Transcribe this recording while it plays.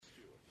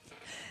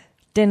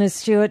Dennis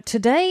Stewart,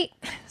 today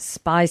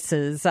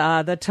spices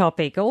are the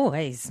topic.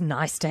 Always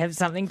nice to have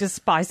something to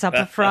spice up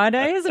a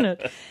Friday, isn't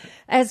it?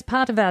 As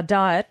part of our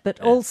diet, but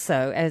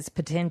also as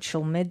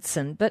potential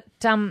medicine. But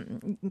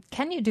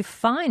can you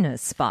define a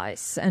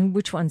spice, and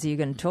which ones are you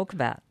going to talk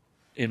about?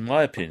 In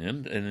my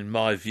opinion, and in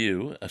my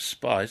view, a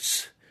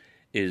spice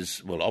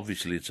is, well,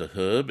 obviously it's a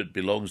herb, it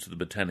belongs to the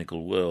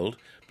botanical world,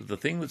 but the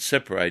thing that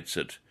separates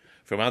it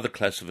from other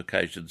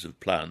classifications of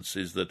plants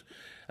is that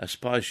a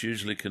spice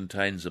usually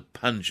contains a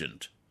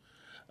pungent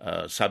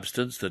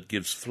substance that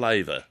gives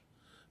flavour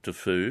to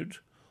food,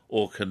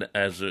 or can,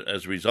 as a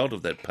result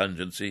of that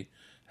pungency,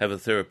 have a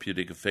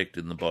therapeutic effect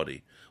in the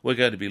body. We're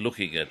going to be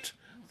looking at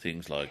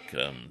things like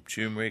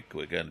turmeric,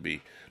 we're going to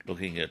be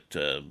looking at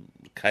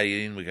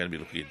cayenne, we're going to be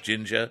looking at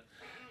ginger,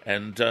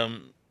 and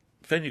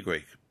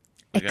fenugreek.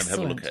 We're going to have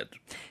a look at.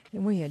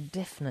 We are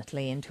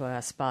definitely into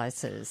our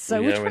spices.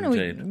 So which one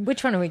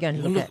are we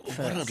going to look at first?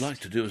 What I'd like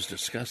to do is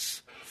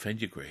discuss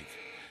fenugreek.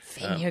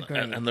 Fenugreek.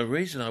 And the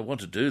reason I want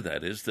to do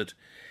that is that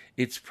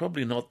it's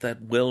probably not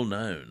that well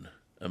known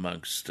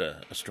amongst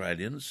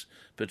Australians,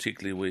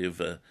 particularly we have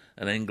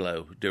an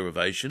Anglo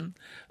derivation.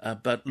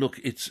 But look,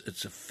 it's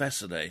a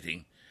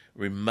fascinating,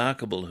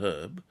 remarkable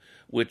herb,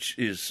 which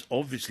is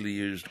obviously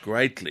used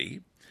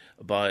greatly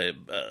by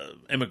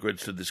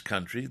immigrants to this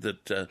country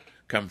that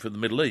come from the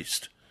Middle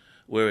East,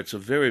 where it's a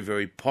very,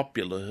 very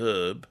popular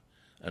herb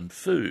and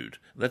food.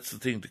 That's the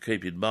thing to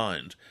keep in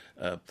mind.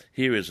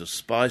 Here is a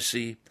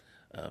spicy,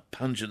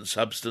 pungent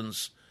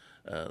substance.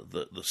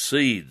 The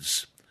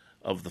seeds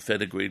of the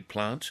fenugreek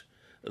plant,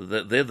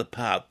 they're the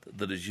part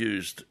that is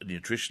used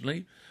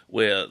nutritionally,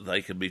 where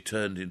they can be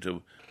turned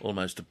into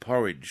almost a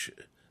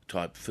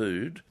porridge-type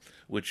food,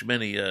 which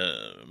many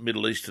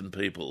Middle Eastern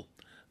people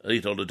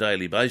eat on a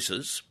daily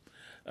basis.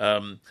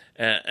 And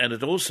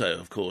it also,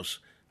 of course,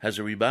 has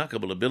a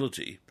remarkable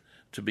ability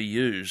to be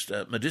used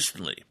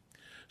medicinally.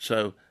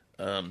 So,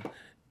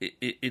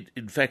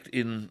 in fact,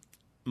 in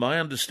my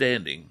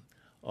understanding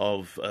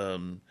of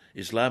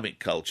Islamic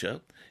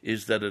culture,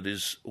 is that it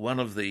is one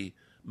of the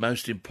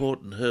most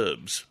important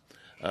herbs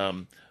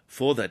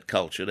for that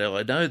culture. Now,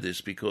 I know this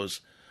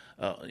because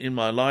in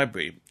my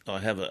library I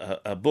have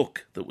a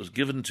book that was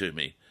given to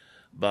me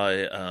by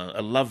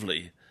a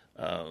lovely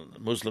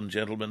Muslim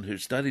gentleman who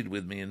studied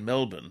with me in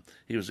Melbourne.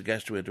 He was a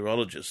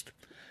gastroenterologist,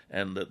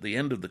 and at the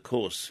end of the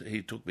course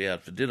he took me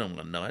out for dinner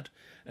one night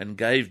and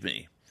gave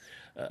me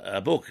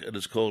a book, and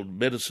it's called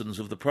Medicines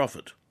of the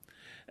Prophet.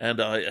 And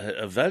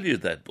I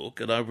valued that book,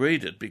 and I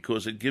read it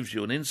because it gives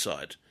you an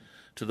insight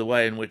to the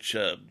way in which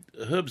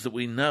herbs that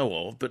we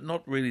know of, but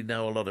not really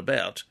know a lot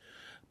about,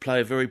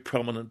 play a very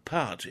prominent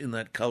part in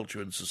that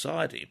culture and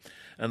society.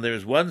 And there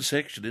is one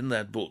section in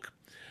that book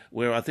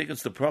where I think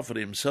it's the Prophet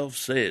himself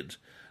said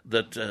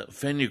that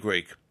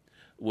fenugreek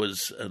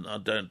was, and I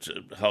don't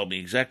hold me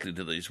exactly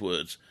to these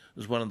words,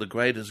 was one of the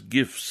greatest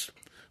gifts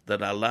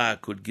that Allah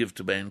could give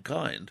to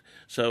mankind.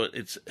 So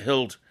it's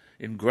held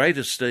in great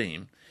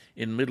esteem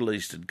in Middle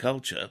Eastern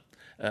culture,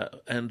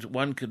 and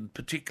one can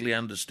particularly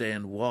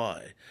understand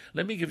why.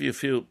 Let me give you a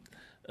few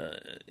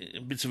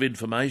bits of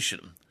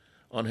information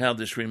on how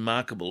this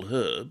remarkable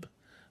herb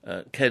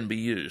can be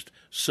used.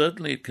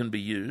 Certainly it can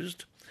be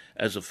used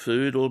as a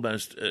food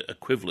almost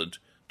equivalent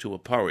to a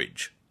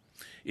porridge.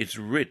 It's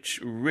rich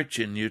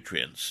in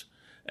nutrients,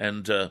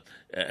 and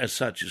as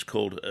such is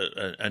called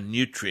a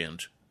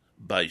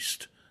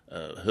nutrient-based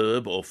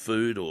herb or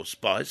food or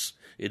spice.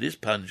 It is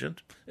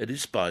pungent, it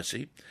is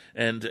spicy,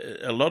 and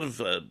a lot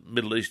of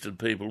Middle Eastern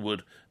people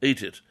would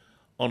eat it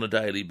on a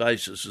daily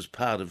basis as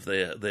part of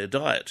their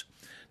diet.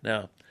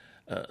 Now,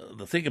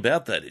 the thing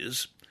about that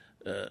is,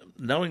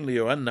 knowingly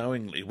or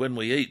unknowingly, when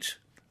we eat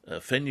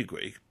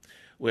fenugreek,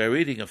 we're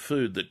eating a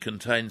food that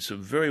contains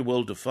some very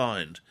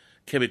well-defined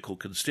chemical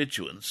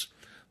constituents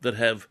that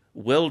have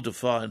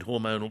well-defined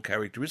hormonal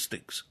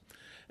characteristics.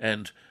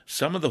 And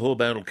some of the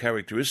hormonal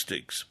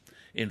characteristics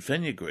in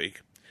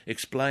fenugreek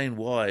explain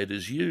why it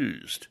is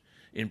used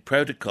in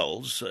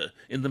protocols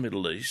in the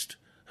Middle East,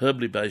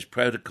 herbally based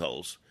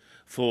protocols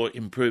for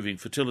improving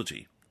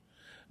fertility.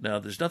 Now,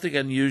 there's nothing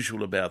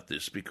unusual about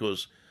this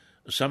because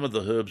some of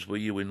the herbs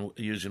we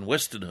use in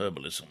Western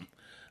herbalism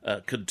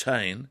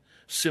contain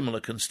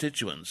similar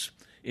constituents.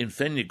 In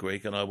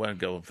fenugreek, and I won't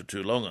go on for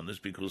too long on this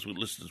because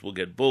listeners will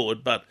get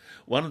bored, but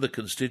one of the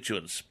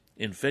constituents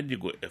in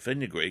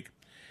fenugreek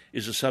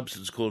is a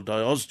substance called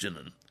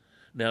diosgenin.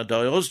 Now,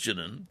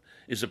 diosgenin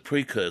is a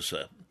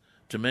precursor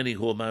to many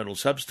hormonal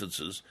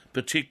substances,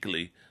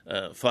 particularly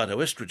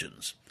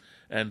phytoestrogens.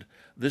 And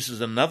this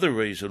is another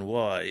reason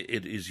why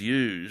it is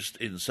used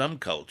in some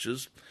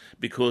cultures,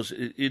 because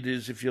it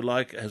is, if you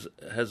like,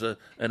 has an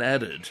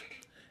added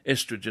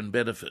estrogen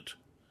benefit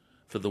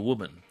for the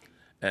woman.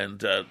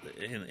 And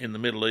in the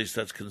Middle East,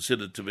 that's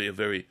considered to be a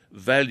very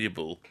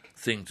valuable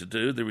thing to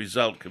do. The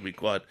result can be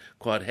quite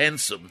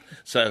handsome.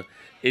 So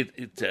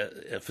it's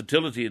a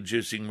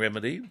fertility-inducing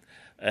remedy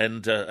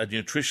and a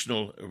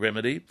nutritional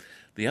remedy.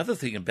 The other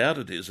thing about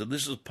it is, and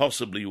this is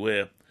possibly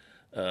where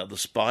the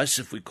spice,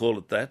 if we call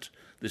it that,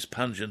 this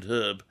pungent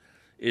herb,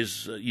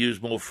 is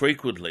used more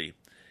frequently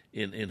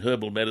in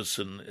herbal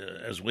medicine,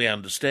 as we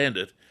understand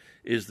it,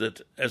 is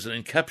that as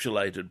an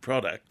encapsulated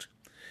product,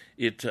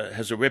 it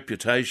has a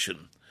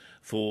reputation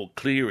for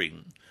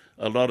clearing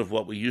a lot of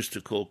what we used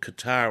to call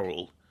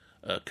catarrhal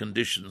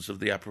conditions of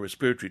the upper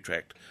respiratory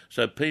tract.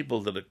 So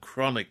people that are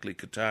chronically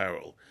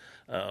catarrhal,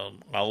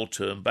 old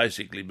term,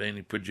 basically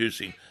meaning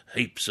producing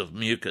heaps of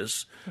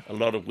mucus, a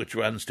lot of which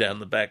runs down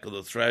the back of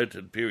the throat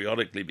and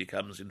periodically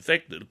becomes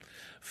infected.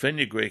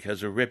 Fenugreek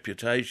has a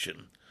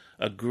reputation,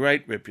 a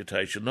great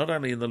reputation, not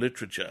only in the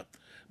literature,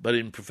 but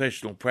in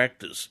professional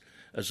practice,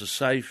 as a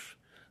safe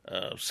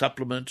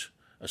supplement,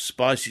 a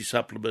spicy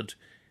supplement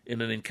in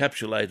an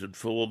encapsulated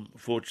form.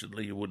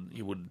 Fortunately, you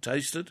wouldn't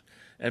taste it,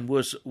 and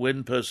worse,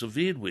 when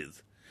persevered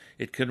with,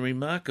 it can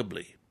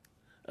remarkably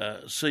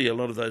see a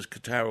lot of those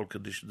catarrhal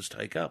conditions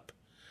take up.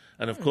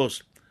 And of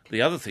course,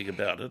 the other thing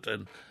about it,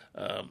 and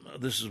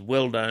this is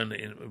well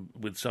known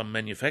with some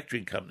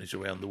manufacturing companies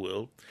around the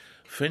world,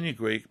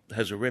 fenugreek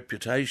has a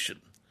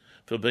reputation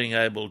for being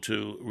able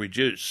to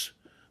reduce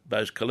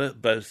both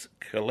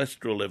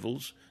cholesterol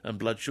levels and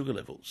blood sugar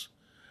levels.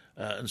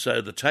 And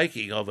so the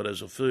taking of it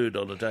as a food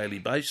on a daily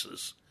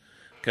basis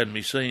can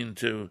be seen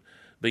to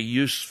be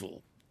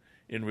useful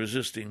in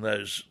resisting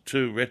those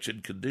two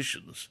wretched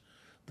conditions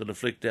that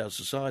afflict our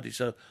society.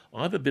 So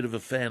I'm a bit of a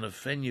fan of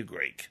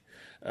fenugreek.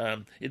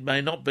 It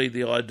may not be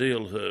the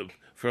ideal herb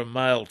for a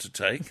male to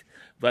take,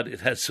 but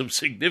it has some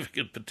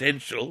significant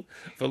potential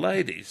for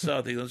ladies. So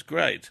I think that's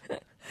great.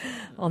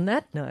 On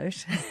that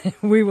note,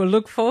 we will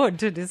look forward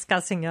to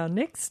discussing our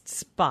next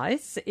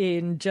spice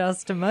in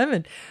just a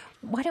moment.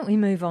 Why don't we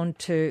move on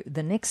to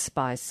the next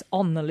spice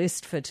on the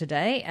list for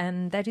today,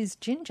 and that is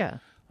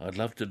ginger. I'd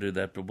love to do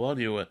that, but while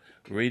you were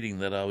reading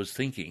that, I was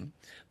thinking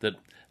that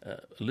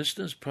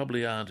listeners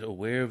probably aren't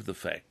aware of the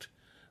fact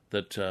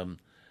that the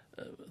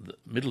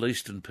Middle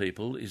Eastern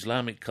people,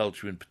 Islamic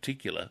culture in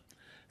particular,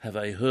 have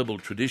a herbal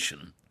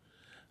tradition.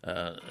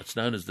 It's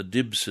known as the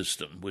Dib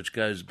system, which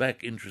goes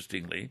back,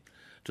 interestingly,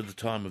 to the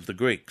time of the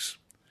Greeks.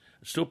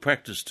 It's still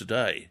practiced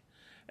today,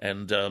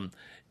 and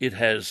it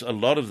has a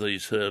lot of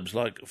these herbs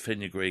like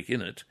fenugreek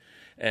in it,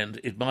 and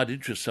it might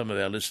interest some of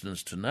our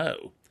listeners to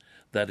know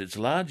that it's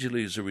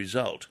largely as a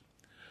result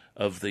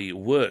of the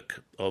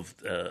work of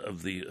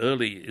the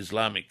early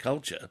Islamic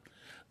culture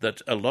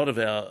that a lot of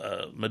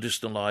our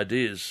medicinal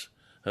ideas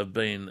have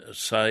been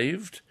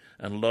saved,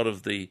 and a lot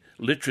of the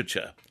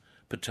literature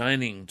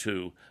pertaining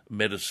to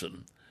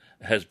medicine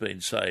has been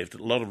saved.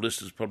 A lot of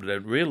listeners probably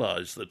don't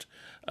realise that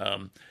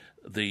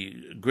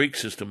the Greek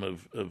system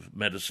of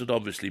medicine,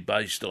 obviously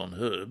based on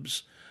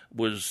herbs,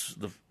 was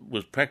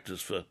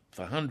practiced for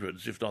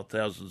hundreds, if not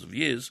thousands of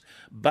years.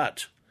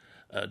 But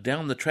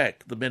down the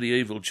track, the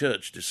medieval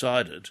church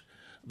decided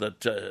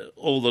that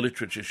all the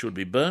literature should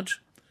be burnt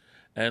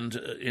and,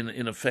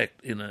 in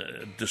effect,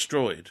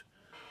 destroyed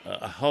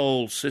a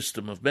whole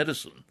system of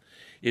medicine.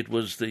 It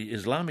was the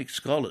Islamic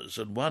scholars,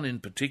 and one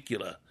in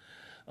particular,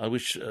 I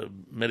wish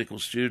medical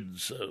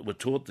students were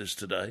taught this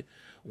today,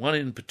 one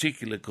in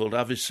particular called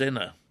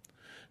Avicenna,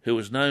 who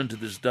is known to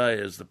this day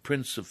as the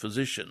Prince of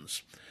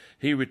Physicians.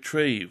 He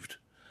retrieved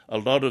a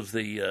lot of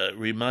the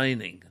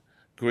remaining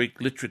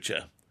Greek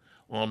literature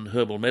on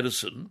herbal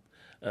medicine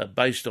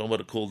based on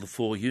what are called the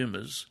four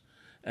humours,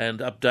 and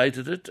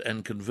updated it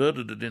and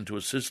converted it into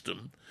a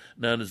system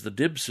known as the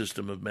Dib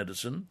system of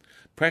medicine,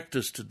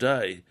 practiced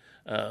today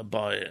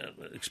by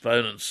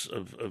exponents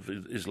of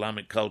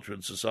Islamic culture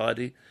and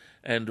society,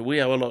 and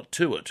we owe a lot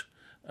to it.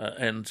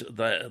 And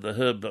the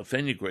herb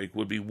fenugreek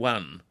would be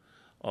one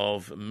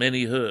of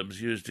many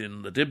herbs used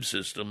in the Dib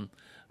system,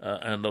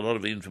 and a lot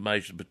of the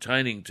information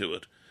pertaining to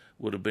it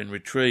would have been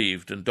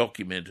retrieved and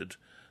documented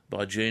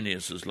by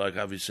geniuses like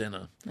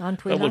Avicenna.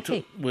 Aren't we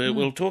lucky?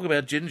 We'll talk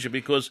about ginger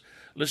because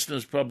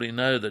listeners probably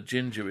know that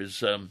ginger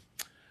is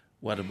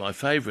one of my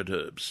favourite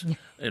herbs.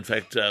 In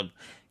fact,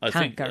 I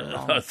think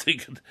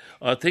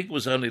it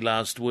was only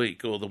last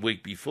week or the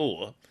week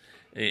before,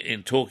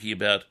 in talking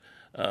about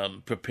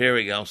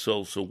preparing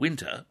ourselves for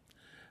winter,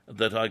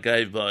 that I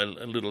gave my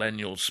little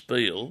annual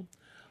spiel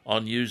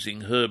on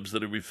using herbs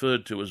that are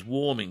referred to as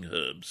warming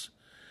herbs.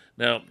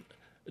 Now,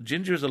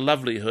 ginger is a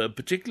lovely herb,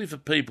 particularly for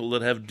people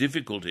that have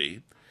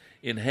difficulty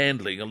in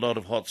handling a lot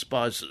of hot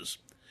spices.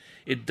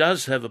 It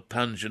does have a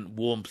pungent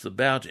warmth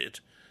about it,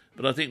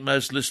 but I think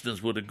most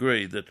listeners would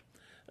agree that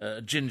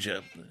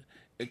ginger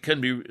can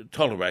be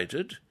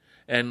tolerated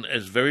and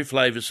is very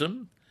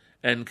flavoursome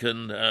and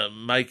can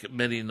make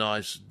many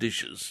nice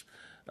dishes.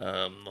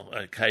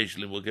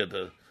 Occasionally we'll get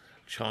a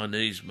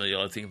Chinese meal,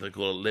 I think they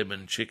call it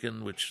lemon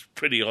chicken, which is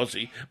pretty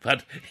Aussie,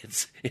 but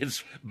it's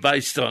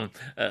based on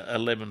a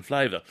lemon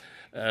flavour.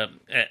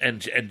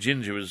 And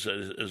ginger is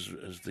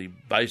the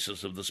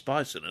basis of the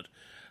spice in it.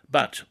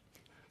 But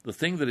the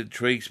thing that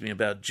intrigues me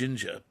about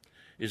ginger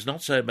is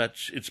not so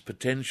much its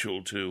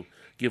potential to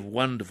give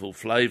wonderful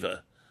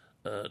flavour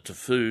to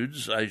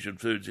foods, Asian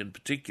foods in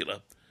particular,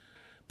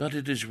 but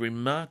it is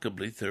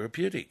remarkably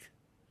therapeutic.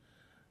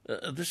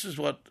 This is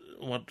what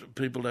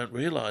people don't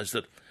realise,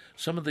 that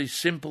some of these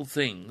simple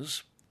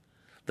things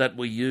that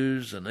we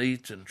use and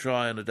eat and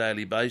try on a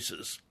daily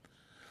basis,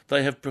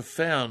 they have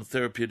profound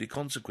therapeutic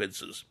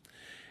consequences.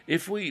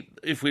 If we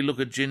look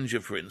at ginger,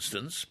 for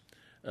instance,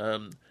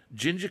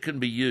 ginger can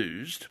be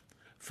used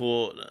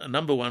for,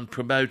 number one,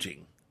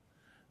 promoting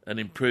and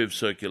improved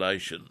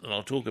circulation, and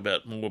I'll talk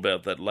more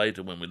about that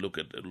later when we look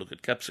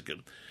at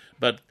capsicum.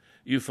 But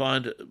you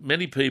find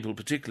many people,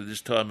 particularly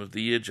this time of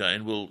the year,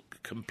 Jane, will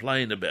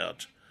complain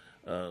about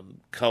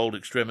cold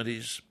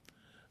extremities,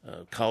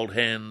 cold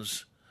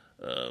hands,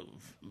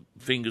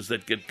 fingers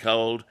that get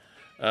cold.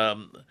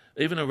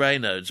 Even a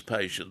Raynaud's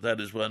patient, that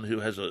is one who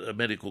has a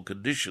medical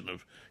condition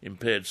of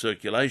impaired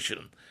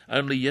circulation.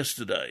 Only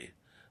yesterday,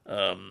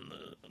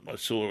 I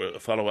saw a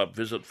follow-up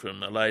visit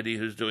from a lady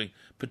who's doing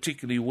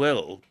particularly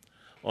well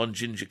on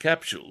ginger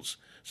capsules.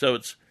 So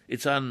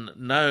it's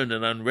unknown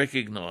and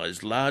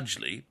unrecognised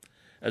largely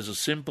as a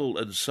simple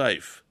and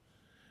safe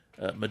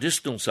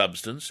medicinal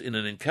substance in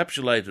an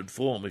encapsulated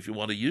form, if you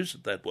want to use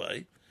it that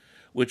way,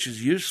 which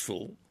is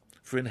useful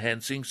for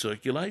enhancing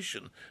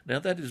circulation. Now,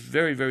 that is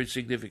very, very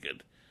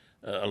significant.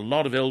 A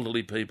lot of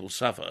elderly people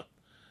suffer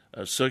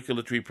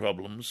circulatory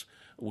problems,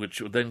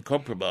 which would then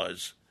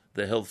compromise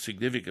their health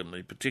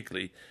significantly,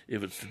 particularly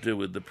if it's to do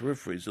with the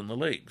peripheries and the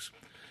legs.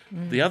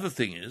 The other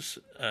thing is,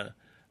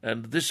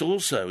 and this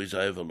also is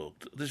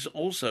overlooked,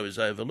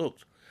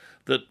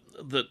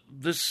 that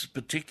this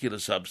particular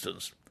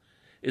substance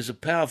is a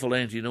powerful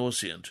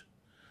anti-nauseant.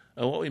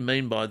 And what we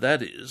mean by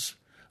that is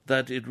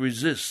that it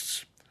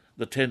resists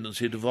the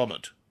tendency to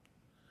vomit.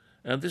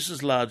 And this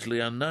is largely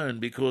unknown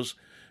because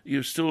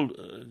you still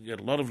get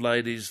a lot of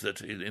ladies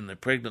that in their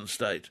pregnant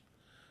state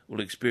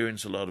will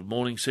experience a lot of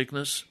morning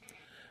sickness,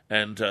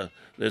 and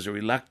there's a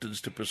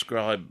reluctance to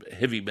prescribe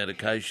heavy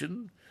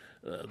medication.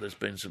 There's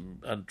been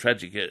some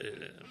tragic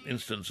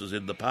instances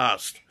in the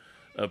past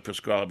of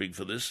prescribing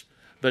for this.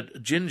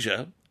 But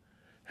ginger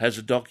has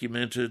a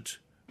documented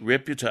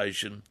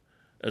reputation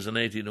as an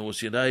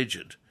anti-nauseant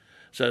agent.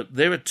 So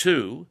there are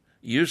two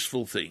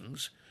useful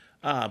things.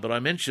 But I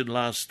mentioned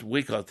last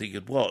week, I think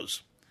it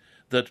was,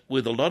 that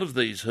with a lot of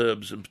these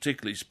herbs, and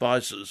particularly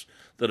spices,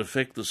 that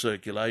affect the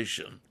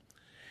circulation,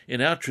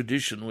 in our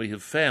tradition we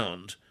have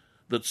found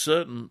that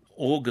certain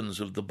organs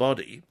of the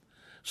body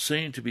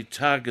seem to be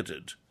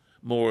targeted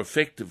more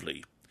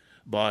effectively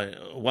by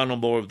one or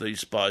more of these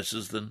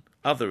spices than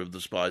other of the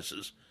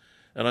spices.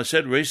 And I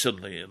said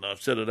recently, and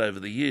I've said it over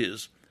the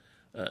years,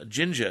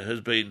 ginger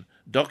has been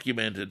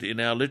documented in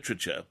our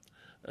literature.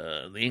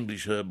 The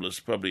English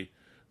herbalist, probably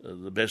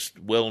the best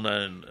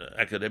well-known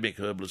academic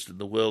herbalist in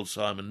the world,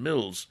 Simon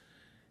Mills,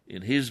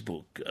 in his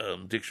book,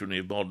 Dictionary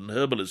of Modern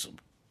Herbalism,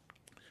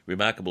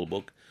 remarkable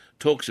book,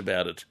 talks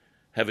about it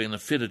having an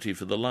affinity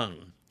for the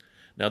lung.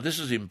 Now, this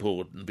is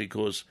important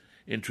because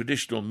in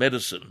traditional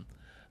medicine,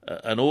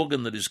 an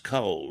organ that is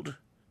cold,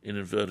 in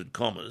inverted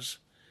commas,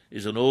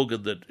 is an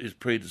organ that is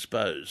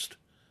predisposed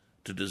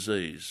to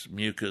disease,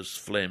 mucus,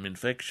 phlegm,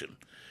 infection.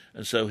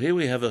 And so here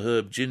we have a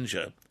herb,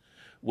 ginger,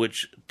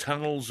 which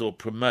tunnels or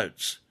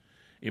promotes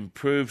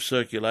improved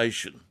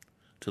circulation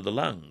to the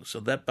lungs.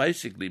 And that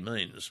basically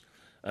means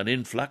an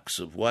influx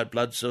of white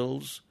blood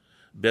cells,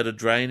 better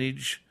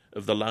drainage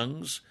of the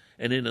lungs,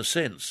 and in a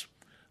sense,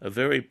 a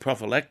very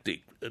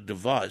prophylactic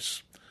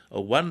device,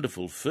 a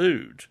wonderful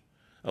food,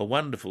 a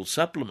wonderful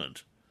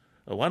supplement,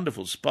 a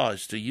wonderful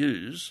spice to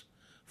use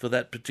for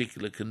that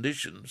particular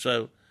condition.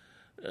 So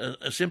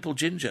a simple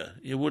ginger,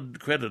 you wouldn't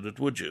credit it,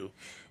 would you?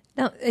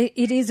 Now,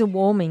 it is a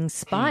warming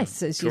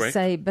spice, as correct. you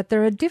say, but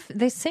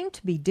there seem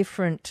to be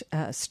different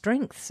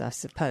strengths, I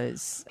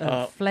suppose,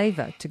 of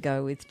flavour to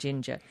go with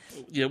ginger.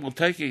 Yeah, well,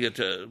 taking it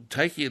in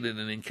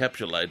an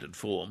encapsulated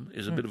form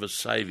is a bit of a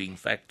saving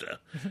factor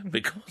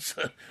because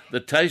the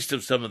taste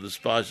of some of the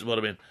spices,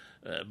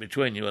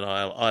 between you and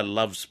I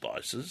love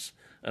spices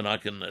and I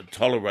can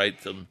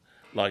tolerate them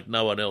like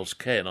no one else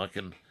can.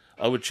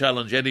 I would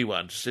challenge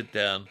anyone to sit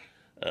down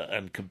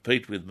and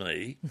compete with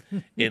me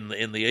in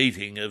the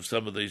eating of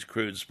some of these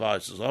crude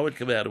spices. I would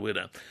come out a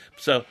winner.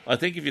 So I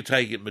think if you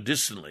take it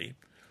medicinally,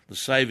 the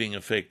saving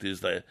effect is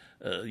that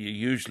you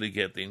usually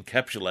get the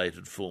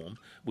encapsulated form,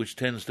 which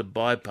tends to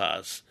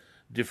bypass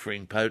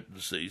differing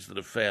potencies that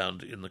are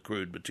found in the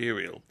crude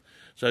material.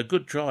 So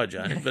good try,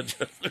 Jane, but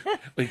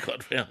we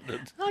got found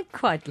it. I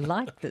quite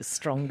like the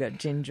stronger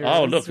ginger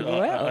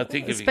I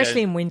think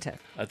especially in winter.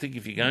 I think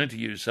if you're going to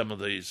use some of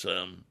these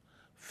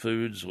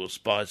foods or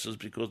spices,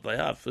 because they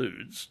are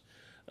foods,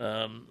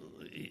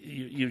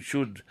 you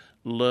should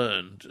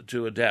learn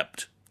to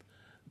adapt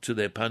to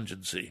their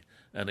pungency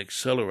and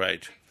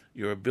accelerate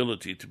your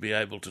ability to be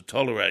able to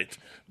tolerate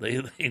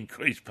the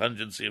increased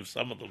pungency of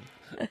some of them.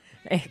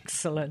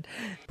 Excellent.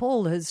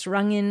 Paul has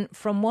rung in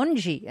from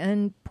Wangi.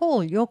 And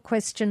Paul, your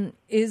question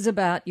is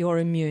about your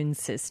immune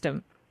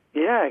system.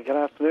 Yeah, good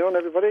afternoon,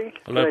 everybody.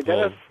 Hello, G'day,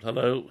 Paul. Dennis.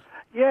 Hello.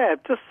 Yeah,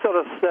 just sort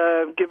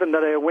of given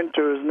that our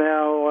winter is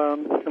now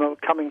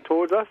coming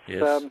towards us,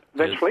 Yes,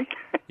 eventually.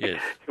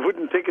 Yes. You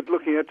wouldn't think it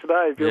looking at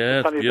today.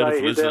 Yeah, Sunny beautiful, day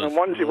here isn't down it?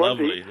 in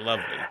Wangi.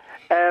 Lovely.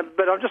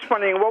 But I'm just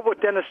wondering, what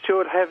would Dennis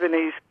Stewart have in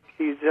his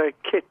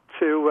kit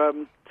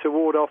to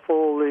ward off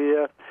all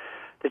the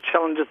the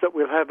challenges that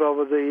we'll have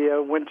over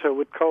the winter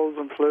with colds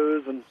and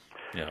flus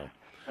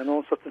and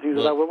all sorts of things.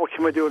 Well, what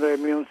can we do in our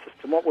immune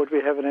system? What would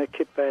we have in our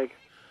kit bag?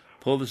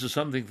 Paul, this is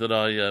something that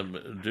I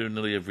do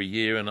nearly every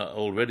year, and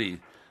already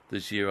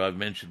this year I've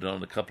mentioned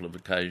on a couple of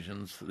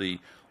occasions the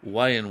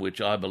way in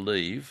which I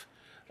believe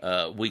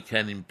we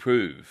can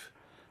improve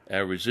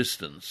our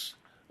resistance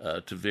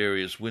to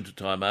various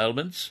wintertime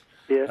ailments.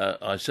 Yeah.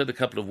 I said a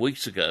couple of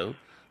weeks ago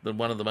that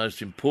one of the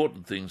most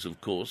important things, of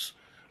course,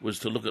 was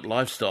to look at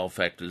lifestyle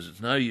factors. It's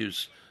no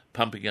use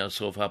pumping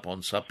ourselves up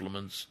on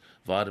supplements,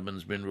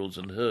 vitamins, minerals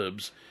and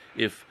herbs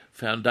if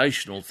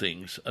foundational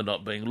things are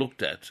not being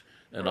looked at.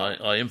 And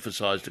I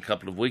emphasised a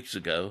couple of weeks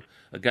ago,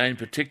 again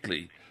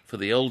particularly for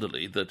the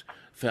elderly, that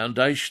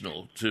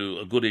foundational to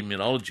a good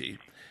immunology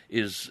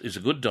is a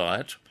good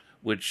diet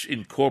which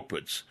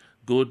incorporates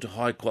good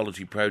high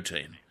quality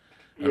protein.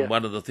 And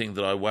one of the things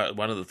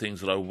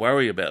that I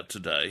worry about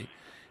today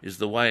is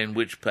the way in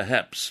which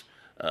perhaps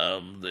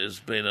there's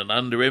been an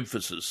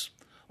underemphasis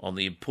on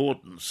the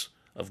importance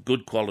of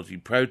good quality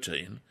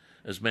protein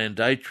as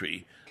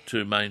mandatory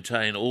to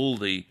maintain all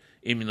the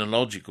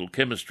immunological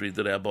chemistry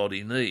that our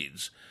body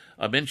needs.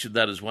 I mentioned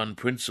that as one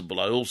principle.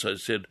 I also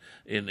said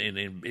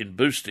in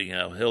boosting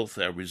our health,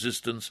 our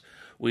resistance,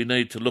 we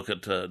need to look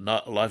at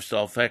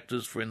lifestyle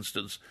factors. For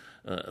instance,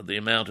 the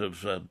amount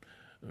of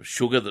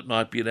sugar that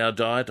might be in our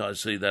diet. I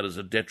see that as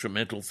a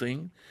detrimental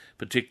thing,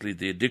 particularly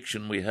the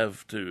addiction we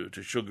have to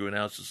sugar in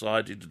our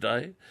society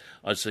today.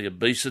 I see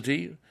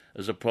obesity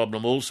as a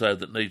problem also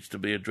that needs to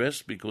be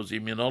addressed because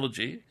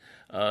immunology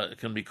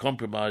can be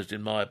compromised,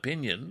 in my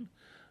opinion,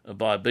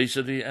 by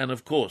obesity, and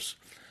of course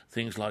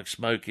things like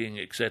smoking,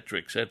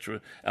 etc.,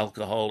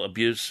 alcohol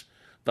abuse,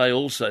 they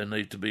also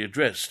need to be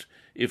addressed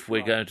if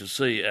we're going to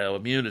see our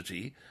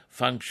immunity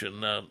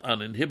function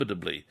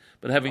uninhibitably.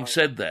 But having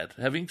said that,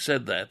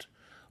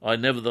 I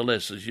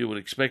nevertheless, as you would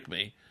expect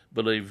me,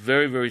 believe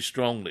very, very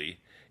strongly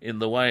in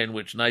the way in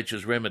which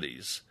nature's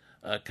remedies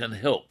can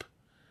help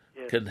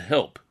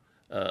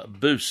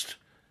boost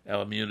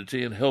our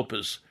immunity and help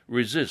us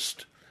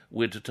resist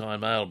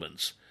wintertime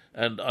ailments.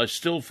 And I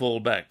still fall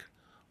back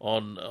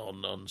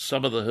on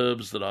some of the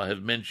herbs that I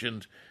have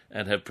mentioned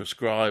and have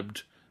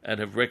prescribed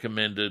and have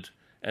recommended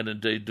and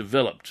indeed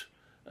developed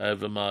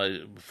over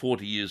my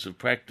 40 years of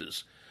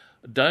practice.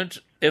 Don't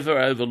ever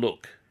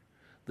overlook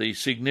the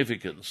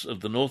significance of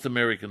the North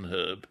American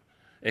herb,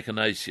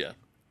 Echinacea.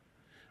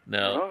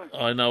 Now,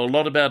 I know a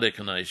lot about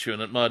Echinacea,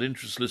 and it might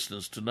interest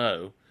listeners to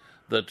know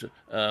that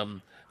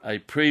a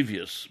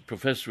previous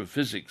professor of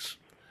physics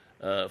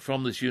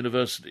from this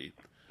university,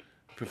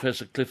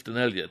 Professor Clifton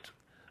Elliott,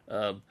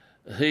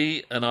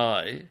 he and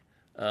I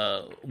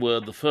were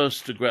the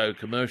first to grow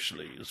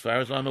commercially, as far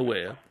as I'm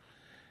aware,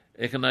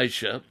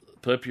 Echinacea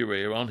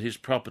purpurea on his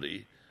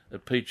property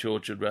at Peach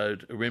Orchard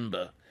Road,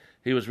 Arimba.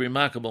 He was a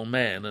remarkable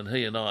man, and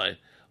he and I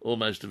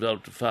almost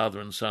developed a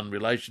father and son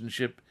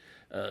relationship.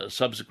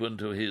 Subsequent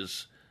to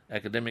his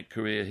academic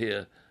career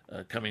here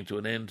coming to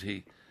an end,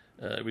 he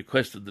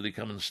requested that he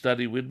come and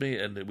study with me,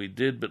 and we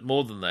did. But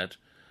more than that,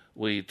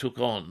 we took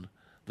on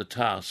the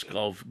task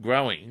of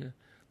growing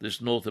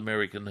this North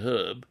American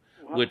herb,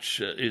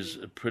 which is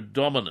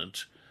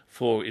predominant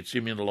for its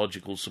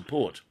immunological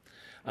support.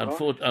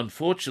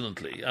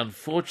 Unfortunately,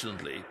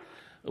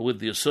 with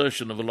the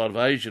assertion of a lot of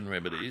Asian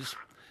remedies,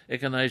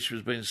 Echinacea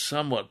has been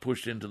somewhat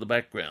pushed into the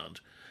background.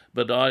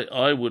 But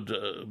I would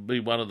be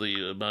one of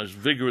the most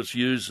vigorous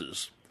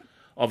users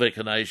of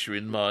Echinacea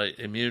in my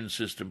immune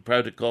system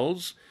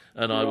protocols,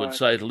 and I would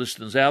say to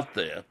listeners out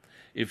there,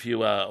 if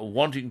you are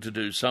wanting to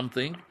do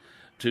something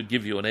to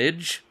give you an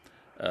edge,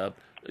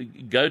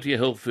 go to your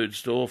health food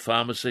store,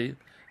 pharmacy,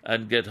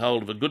 and get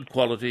hold of a good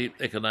quality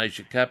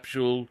Echinacea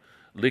capsule,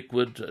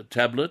 liquid,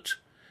 tablet,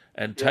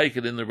 and take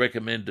it in the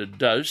recommended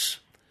dose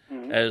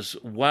as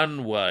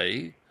one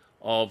way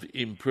of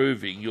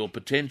improving your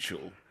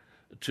potential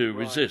to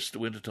resist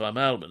wintertime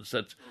ailments.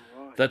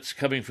 That's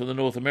coming from the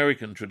North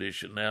American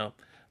tradition. Now,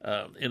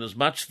 in as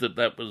much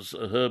that was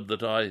a herb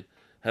that I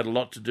had a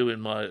lot to do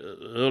in my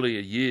earlier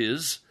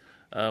years,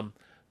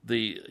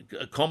 the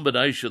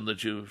combination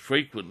that you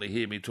frequently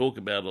hear me talk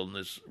about on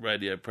this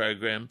radio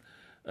program,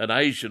 an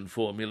Asian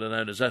formula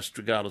known as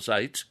Astragalus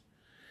 8,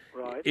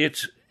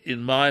 it,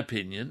 in my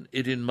opinion,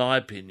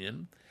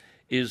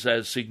 is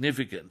as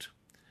significant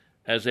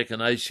as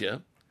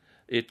Echinacea.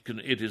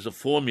 It is a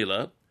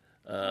formula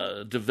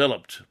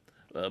developed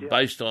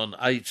based on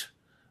 8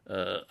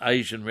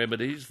 Asian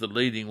remedies, the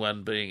leading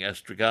one being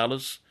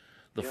Astragalus.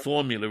 The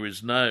formula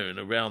is known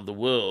around the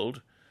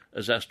world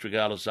as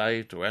Astragalus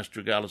 8 or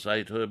Astragalus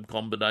 8 herb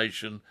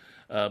combination,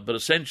 but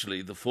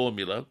essentially the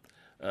formula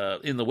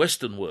in the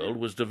Western world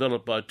was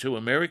developed by 2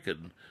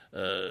 American,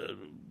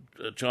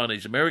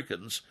 Chinese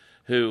Americans,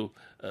 who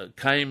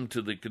came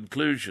to the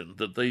conclusion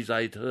that these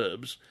 8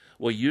 herbs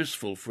were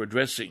useful for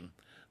addressing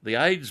the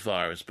AIDS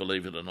virus,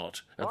 believe it or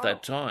not, at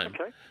that time.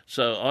 Okay.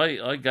 So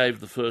I gave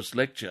the first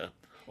lecture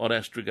on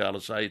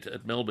Astragalus 8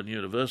 at Melbourne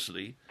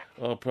University,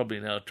 probably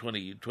now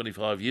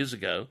 25 years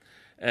ago,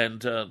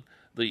 and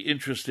the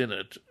interest in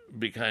it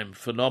became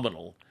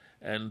phenomenal.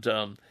 And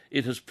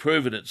it has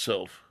proven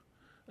itself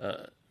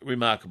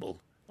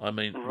remarkable. I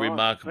mean,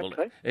 remarkable.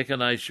 Okay.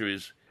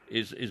 Echinacea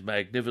is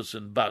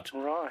magnificent, but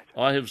Right.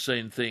 I have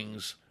seen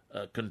things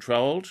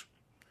controlled,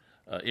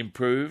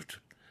 improved,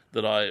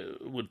 that I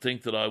would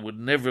think that I would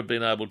never have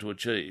been able to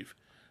achieve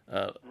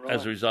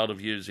as a result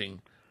of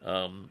using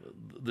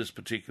this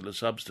particular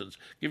substance.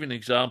 Give you an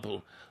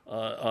example.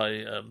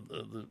 I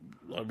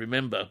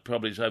remember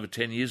probably it's over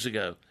 10 years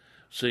ago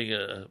seeing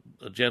a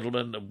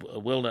gentleman, a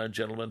well-known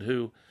gentleman,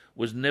 who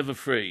was never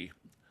free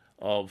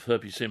of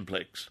herpes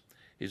simplex.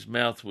 His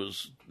mouth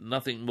was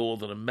nothing more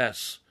than a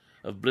mass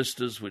of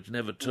blisters which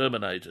never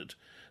terminated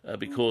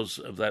because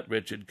of that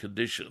wretched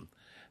condition.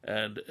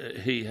 And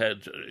he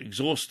had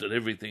exhausted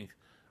everything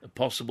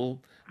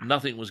possible.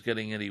 Nothing was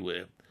getting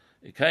anywhere.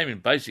 He came in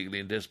basically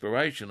in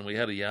desperation, and we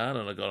had a yarn,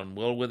 and I got on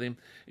well with him.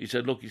 He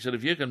said, look,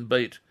 if you can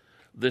beat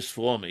this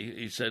for me,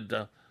 he said,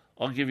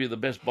 I'll give you the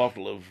best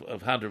bottle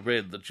of Hunter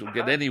Red that you'll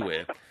get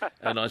anywhere.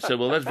 And I said,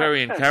 well, that's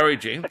very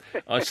encouraging.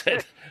 I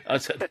said,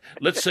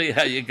 let's see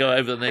how you go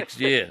over the next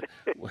year.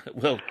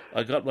 Well,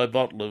 I got my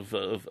bottle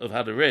of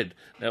Hunter Red.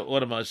 Now,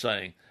 what am I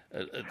saying?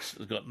 It's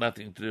got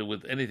nothing to do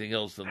with anything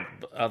else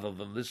other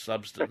than this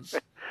substance.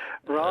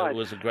 Right. It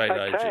was a great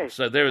Okay. agent.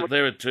 So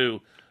there are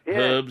two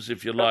herbs,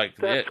 if you like,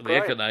 the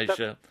great.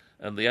 echinacea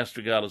and the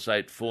astragalus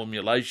 8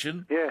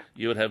 formulation. Yeah.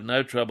 You would have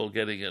no trouble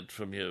getting it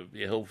from your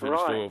health food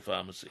store or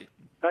pharmacy.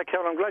 Okay,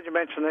 well, I'm glad you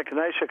mentioned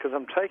echinacea because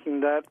I'm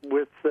taking that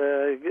with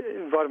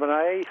vitamin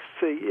A,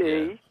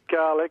 CE,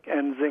 garlic,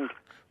 and zinc.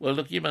 Well,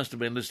 look, you must have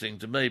been listening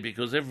to me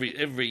because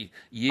every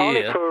year...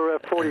 Only for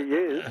 40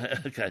 years.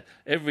 Okay,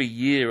 every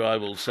year I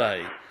will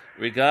say,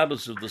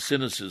 regardless of the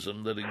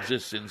cynicism that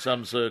exists in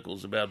some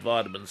circles about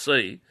vitamin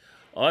C,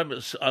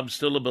 I'm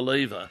still a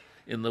believer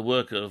in the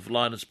work of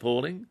Linus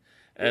Pauling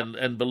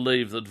and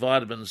believe that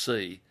vitamin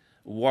C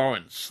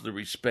warrants the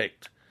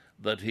respect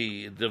that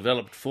he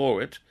developed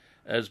for it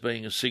as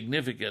being a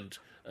significant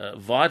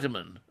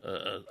vitamin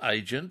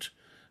agent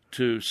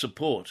to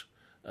support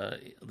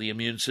the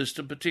immune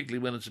system,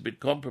 particularly when it's a bit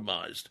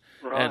compromised.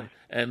 Right.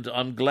 And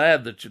I'm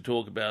glad that you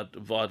talk about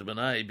vitamin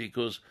A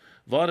because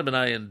vitamin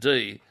A and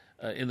D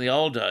in the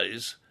old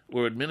days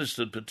were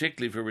administered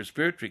particularly for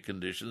respiratory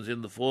conditions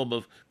in the form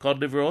of cod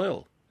liver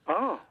oil.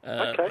 Oh,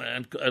 okay.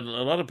 And a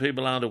lot of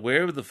people aren't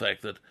aware of the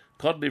fact that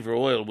cod liver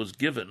oil was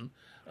given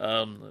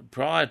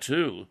prior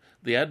to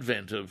the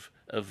advent of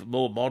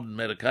more modern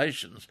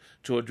medications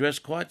to address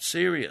quite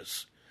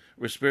serious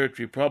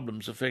respiratory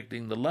problems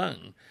affecting the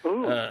lung.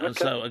 And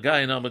so,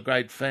 again, I'm a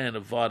great fan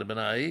of vitamin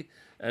A,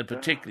 and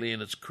particularly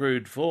in its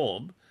crude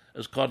form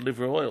as cod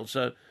liver oil.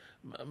 So,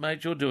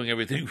 mate, you're doing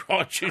everything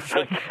right.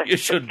 You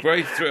should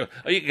breathe through.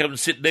 You can come and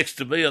sit next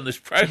to me on this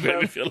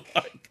program if you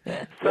like.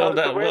 Well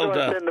done. Where Well do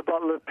I done. send the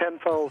bottle of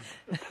Penfolds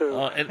to?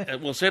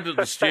 And we'll send it to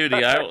the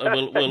studio, and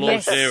we'll all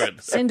Yes, share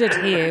it. send it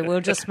here.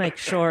 We'll just make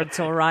sure it's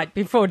all right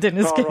before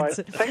Dennis All right. gets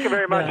it. Thank you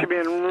very much. You've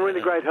been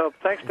really great help.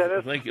 Thanks,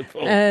 Dennis. Thank you,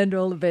 Paul. And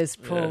all the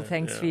best, Paul.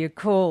 Thanks for your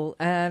call.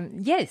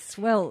 Yes,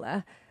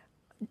 well,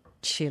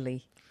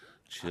 chili.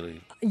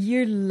 Chili.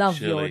 You love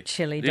Chili. your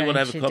chili, Do you don't want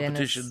to have you, a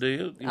competition, Dennis? do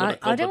you? You want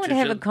a I don't want to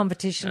have a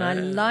competition?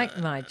 competition. I like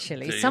my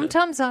chili. do you?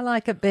 Sometimes I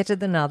like it better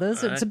than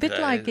others. It's a bit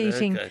Okay, like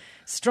eating okay.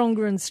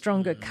 stronger and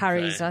stronger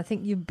curries. Okay. I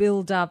think you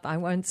build up, I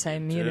won't say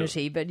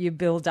immunity, but you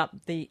build up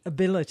the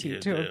ability You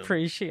to do.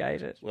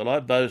 appreciate it. Well, I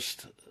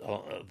boast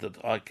that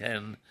I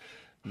can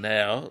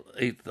now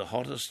eat the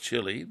hottest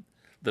chili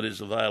that is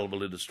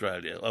available in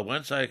Australia. I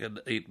won't say I can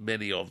eat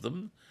many of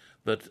them,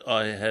 but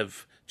I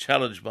have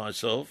challenged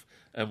myself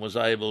and was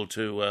able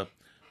to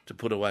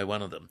put away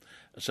one of them.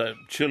 So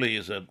chili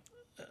is a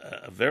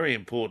very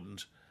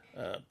important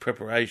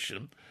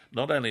preparation,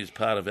 not only as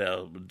part of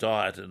our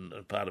diet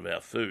and part of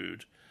our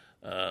food,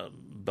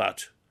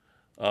 but,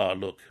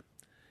 look,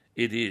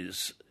 it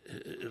is,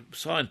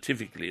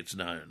 scientifically it's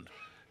known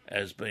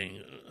as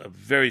being a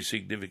very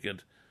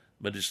significant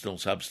medicinal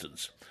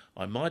substance.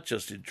 I might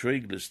just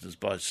intrigue listeners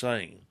by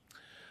saying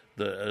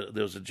there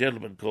was a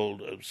gentleman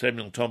called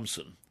Samuel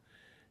Thompson.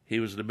 He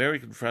was an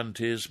American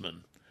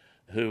frontiersman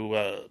who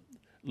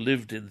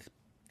lived in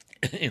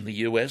the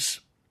US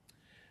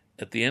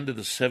at the end of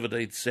the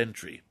 17th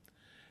century.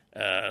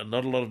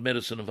 Not a lot of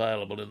medicine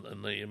available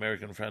in the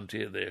American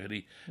frontier there. And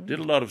he did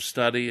a lot of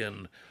study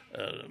and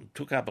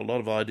took up a lot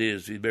of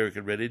ideas of the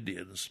American Red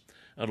Indians.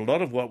 And a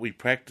lot of what we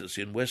practice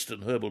in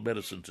Western herbal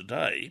medicine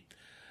today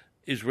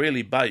is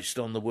really based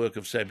on the work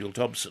of Samuel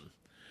Thompson.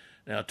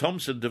 Now,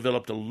 Thompson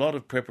developed a lot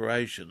of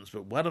preparations,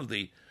 but one of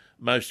the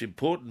most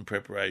important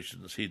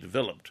preparations he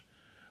developed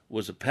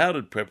was a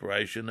powdered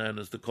preparation known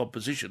as the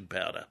composition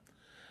powder.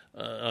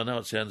 I know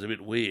it sounds a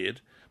bit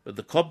weird, but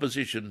the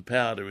composition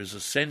powder is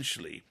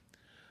essentially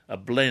a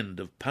blend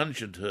of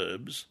pungent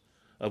herbs,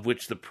 of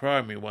which the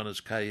primary one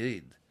is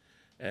cayenne.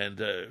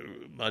 And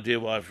my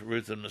dear wife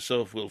Ruth and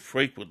myself will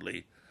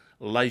frequently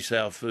lace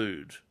our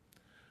food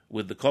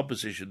with the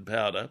composition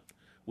powder,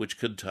 which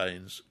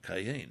contains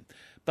cayenne.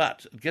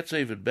 But it gets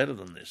even better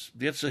than this.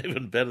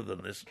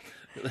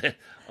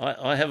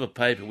 I have a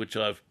paper which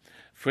I've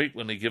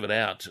frequently given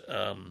out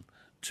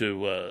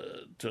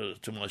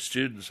to my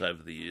students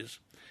over the years,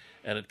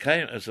 and it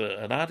came as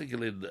an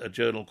article in a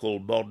journal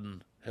called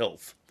Modern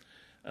Health,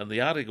 and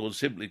the article was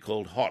simply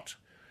called "Hot"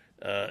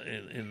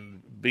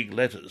 in big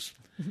letters,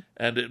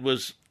 and it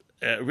was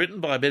written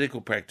by a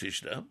medical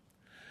practitioner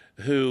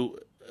who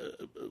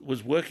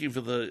was working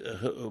for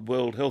the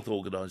World Health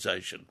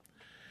Organization,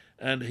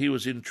 and he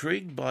was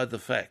intrigued by the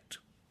fact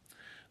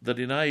that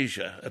in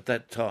Asia at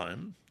that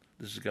time,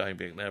 this is going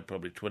back now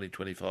probably 20,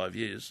 25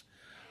 years,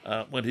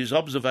 when his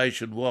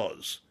observation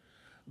was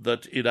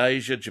that in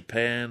Asia,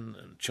 Japan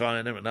and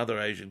China and other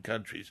Asian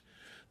countries,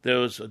 there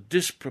was a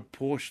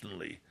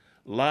disproportionately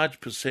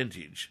large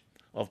percentage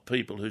of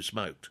people who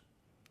smoked.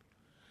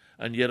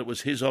 And yet it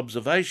was his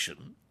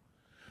observation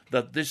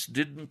that this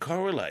didn't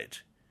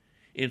correlate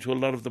into a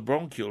lot of the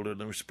bronchial and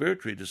the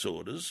respiratory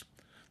disorders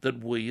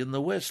that we in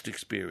the West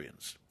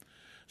experience.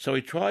 So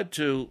he tried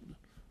to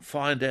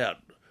find out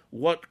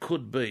what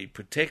could be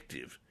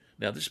protective.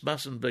 Now, this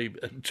mustn't be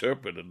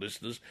interpreted,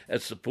 listeners,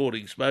 as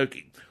supporting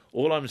smoking.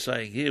 All I'm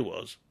saying here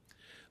was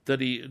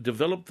that he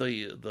developed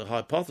the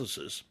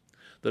hypothesis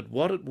that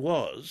what it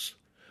was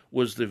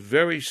the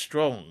very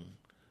strong,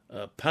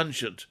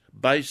 pungent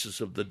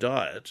basis of the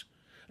diet,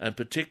 and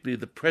particularly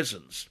the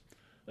presence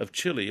of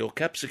chili or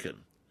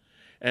capsicum.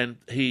 And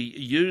he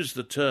used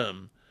the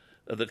term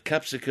that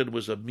capsicum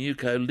was a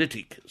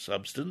mucolytic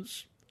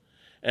substance,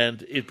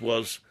 and it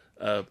was,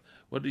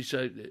 what did he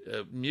say,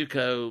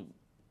 mucotropic.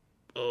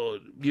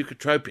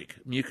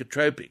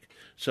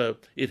 So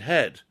it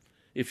had,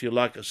 if you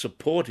like, a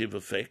supportive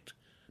effect,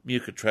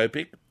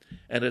 mucotropic,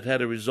 and it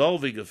had a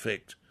resolving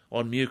effect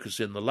on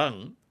mucus in the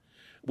lung,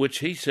 which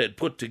he said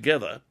put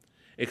together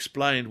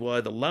explained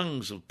why the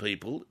lungs of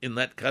people in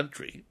that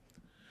country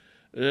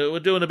were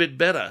doing a bit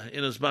better,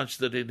 in as much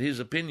that, in his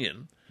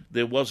opinion,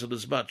 there wasn't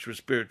as much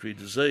respiratory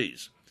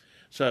disease.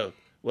 So,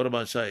 what am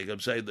I saying? I'm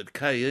saying that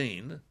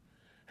cayenne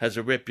has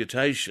a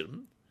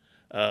reputation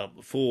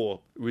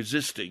for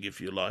resisting, if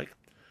you like,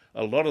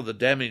 a lot of the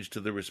damage to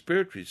the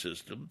respiratory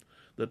system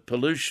that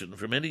pollution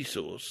from any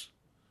source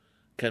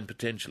can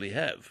potentially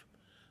have.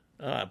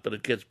 But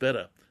it gets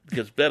better. It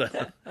gets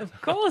better.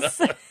 Of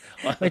course.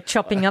 We're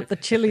chopping up the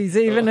chilies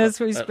even as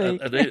we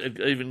speak. It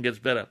even gets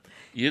better.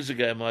 Years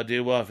ago, my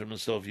dear wife and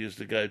myself used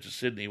to go to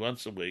Sydney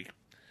once a week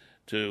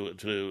to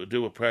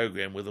do a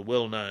program with a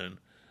well-known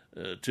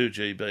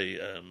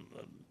 2GB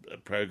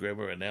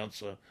programmer,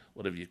 announcer,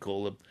 whatever you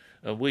call them.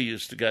 And we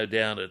used to go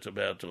down at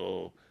about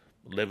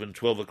 11,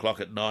 12 o'clock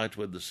at night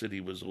when the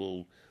city was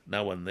all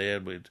no one there.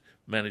 We'd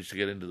managed to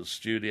get into the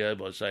studio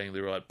by saying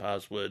the right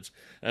passwords,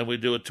 and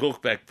we'd do a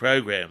talkback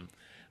program.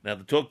 Now,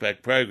 the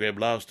talkback program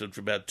lasted for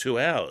about 2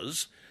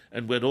 hours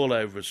and went all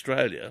over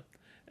Australia,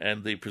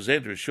 and the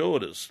presenter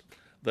assured us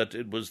that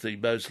it was the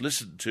most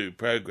listened to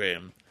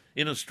program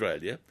in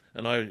Australia,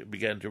 and I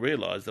began to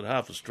realise that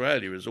half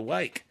Australia is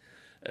awake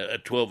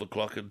at 12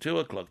 o'clock and 2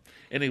 o'clock.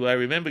 Anyway, I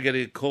remember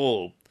getting a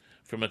call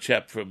from a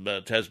chap from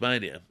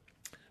Tasmania.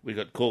 We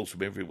got calls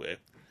from everywhere.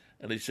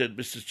 And he said,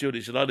 Mr. Stewart,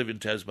 he said, I live in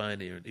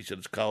Tasmania. And he said,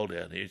 it's cold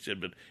down here. He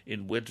said, but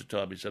in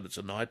wintertime, he said, it's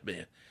a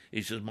nightmare.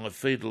 He says, my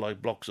feet are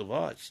like blocks of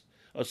ice.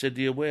 I said,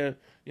 do you wear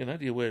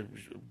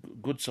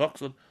good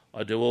socks? And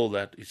I do all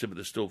that. He said, but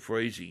they're still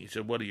freezing. He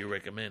said, what do you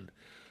recommend?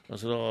 I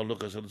said, I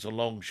said, it's a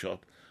long shot.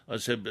 I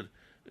said, but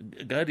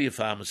go to your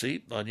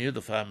pharmacy. I knew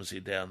the pharmacy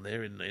down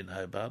there in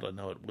Hobart. I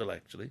know it well,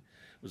 actually.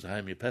 It was a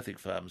homeopathic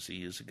pharmacy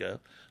years ago.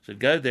 So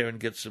go there and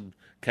get some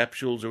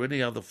capsules or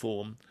any other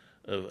form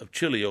of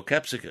chili or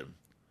capsicum.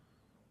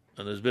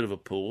 And there's a bit of a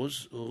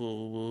pause.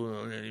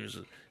 Oh, he was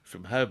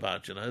from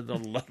Hobart, not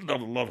a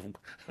lot of,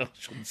 I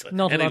shouldn't say.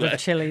 Not anyway, a lot of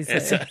chilies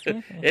there. So,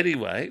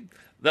 anyway,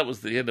 that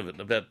was the end of it.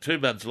 And about 2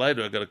 months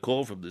later, I got a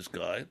call from this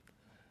guy,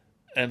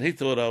 and he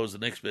thought I was the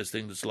next best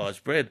thing to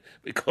sliced bread,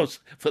 because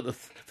for the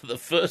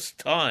first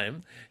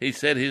time, he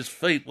said his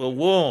feet were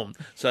warm.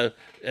 So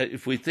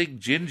if we think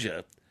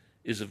ginger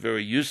is a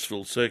very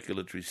useful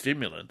circulatory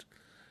stimulant,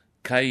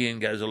 cayenne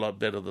goes a lot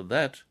better than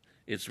that.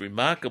 It's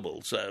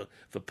remarkable. So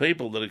for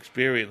people that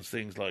experience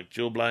things like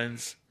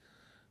chilblains,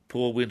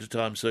 poor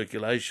wintertime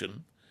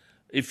circulation,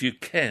 if you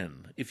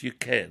can,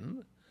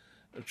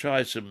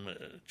 try some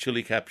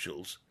chili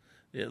capsules.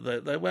 Yeah,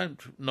 they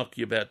won't knock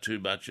you about too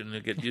much, and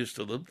you'll get used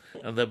to them,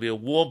 and there'll be a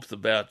warmth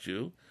about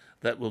you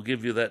that will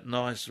give you that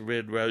nice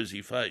red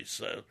rosy face.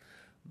 So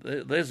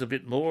there's a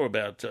bit more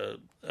about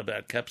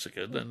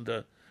capsicum,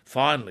 and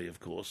finally,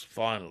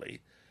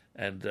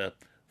 and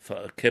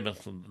for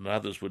chemists and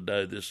others would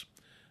know this,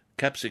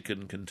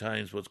 capsicum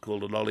contains what's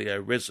called an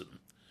oleoresin,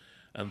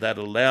 and that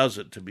allows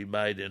it to be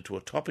made into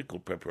a topical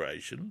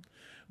preparation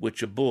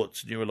which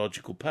aborts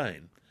neurological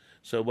pain.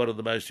 So one of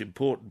the most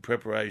important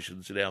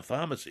preparations in our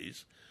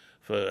pharmacies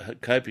for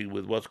coping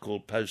with what's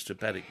called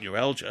post-herpetic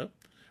neuralgia,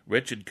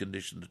 wretched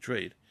condition to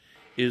treat,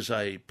 is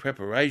a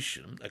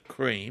preparation, a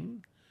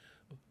cream,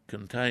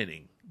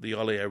 containing the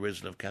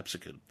oleoresin of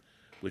capsicum,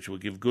 which will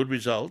give good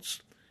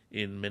results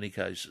in many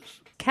cases.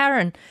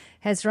 Karen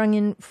has rung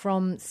in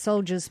from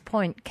Soldiers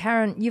Point.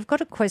 Karen, you've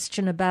got a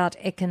question about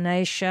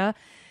echinacea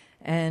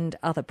and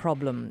other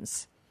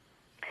problems.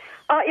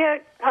 Yeah,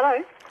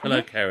 Hello.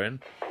 Hello,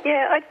 Karen.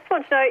 Yeah, I just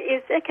want to know,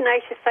 is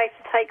echinacea safe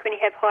to take when you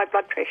have high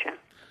blood pressure?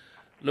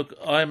 Look,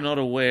 I'm not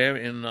aware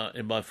in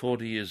my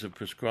 40 years of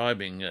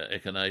prescribing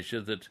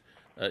echinacea that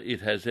it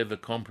has ever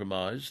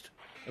compromised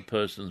a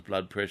person's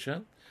blood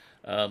pressure.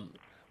 I'm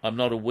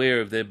not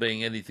aware of there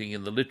being anything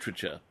in the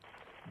literature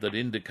that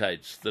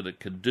indicates that it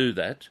could do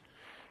that.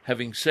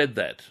 Having said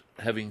that,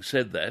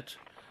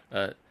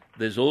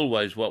 there's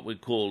always what we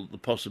call the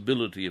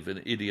possibility of an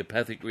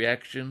idiopathic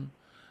reaction,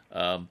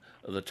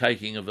 the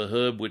taking of a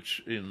herb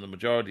which in the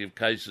majority of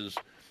cases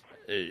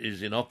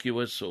is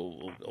innocuous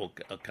or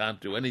can't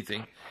do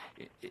anything.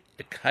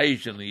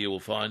 Occasionally you will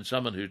find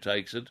someone who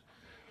takes it,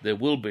 there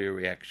will be a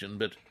reaction,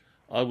 but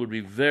I would be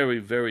very,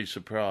 very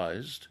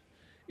surprised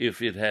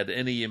if it had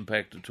any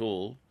impact at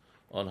all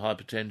on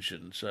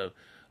hypertension. So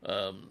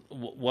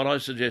what I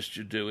suggest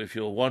you do if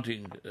you're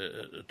wanting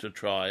to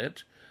try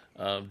it,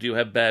 do you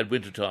have bad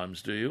winter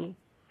times, do you?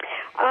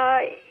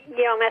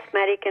 Yeah, I'm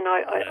asthmatic, and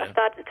I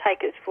started to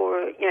take it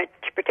for,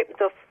 to protect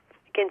myself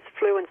against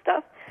flu and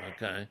stuff.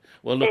 Okay.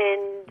 Well, look,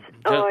 and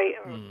I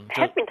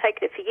have been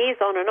taking it for years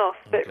on and off,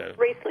 but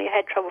recently I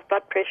had trouble with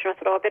blood pressure, and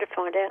I thought, I better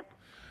find out.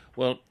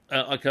 Well,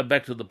 I come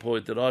back to the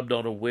point that I'm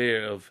not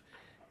aware of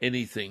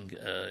anything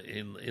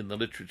in the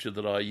literature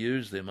that I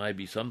use. There may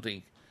be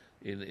something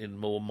in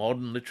more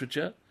modern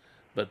literature,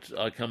 but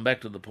I come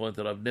back to the point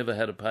that I've never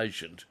had a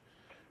patient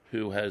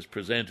who has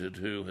presented,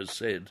 who has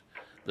said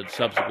that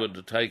subsequent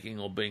to taking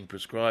or being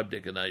prescribed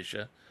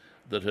echinacea,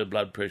 that her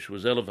blood pressure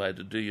was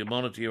elevated. Do you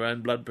monitor your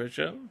own blood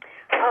pressure?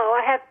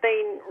 Oh, I have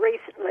been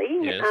recently.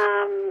 Yes.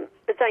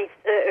 It's only,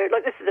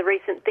 this is a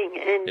recent thing,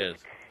 and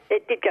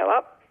it did go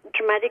up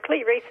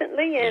dramatically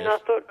recently, and I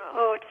thought,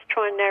 just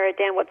try and narrow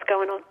down what's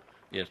going on.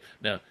 Yes.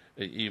 Now,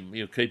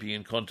 you're keeping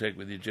in contact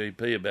with your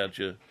GP about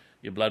your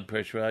blood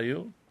pressure, are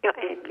you? Yeah.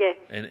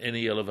 And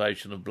any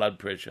elevation of blood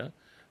pressure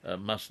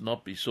must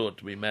not be sought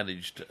to be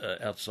managed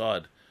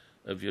outside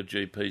of your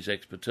GP's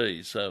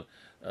expertise. So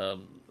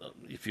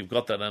if you've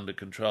got that under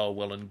control,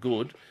 well and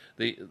good.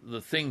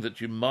 The thing that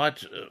you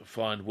might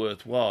find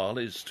worthwhile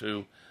is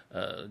to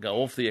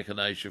go off the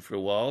echinacea for a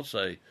while,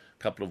 say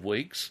a couple of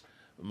weeks,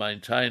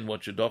 maintain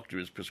what your doctor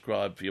has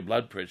prescribed for your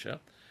blood pressure,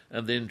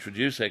 and then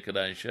introduce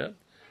echinacea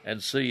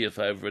and see if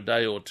over a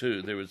day or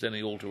two there is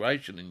any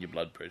alteration in your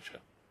blood pressure.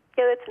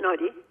 Yeah, that's an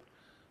idea.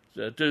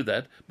 So do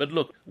that. But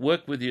look,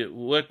 work with your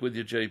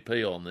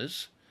GP on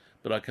this.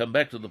 But I come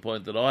back to the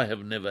point that I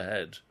have never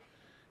had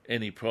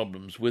any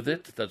problems with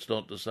it. That's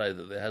not to say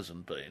that there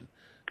hasn't been.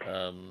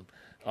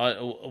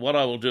 What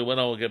I will do when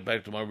I will get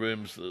back to my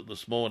rooms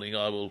this morning,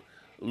 I will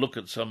look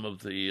at I'll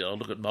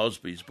look at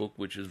Mosby's book,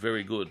 which is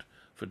very good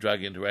for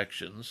drug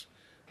interactions.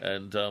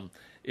 And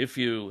if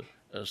you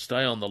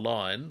stay on the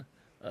line,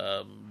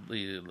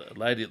 the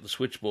lady at the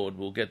switchboard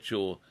will get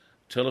your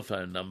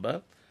telephone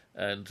number.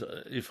 And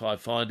if I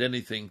find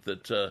anything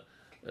that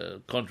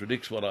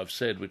contradicts what I've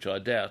said, which I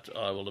doubt,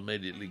 I will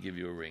immediately give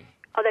you a ring.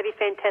 Oh, that'd be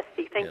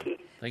fantastic. Thank you.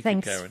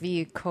 Thanks you, Karen. for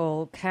your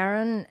call,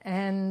 Karen.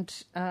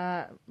 And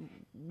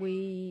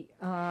we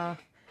are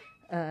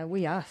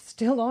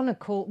still on a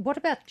call. What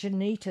about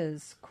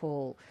Janita's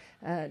call?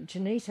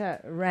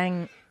 Janita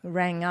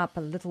rang up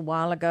a little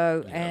while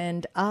ago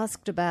and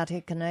asked about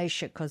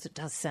echinacea because it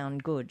does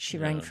sound good. She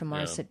rang from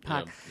Morisset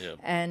Park.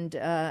 And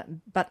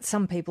but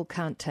some people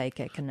can't take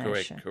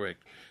echinacea.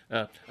 Correct.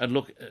 And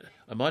look,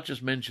 I might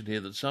just mention here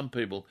that some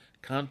people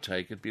can't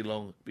take it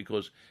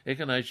because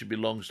echinacea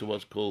belongs to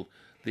what's called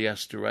the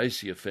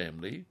Asteraceae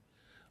family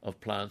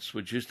of plants,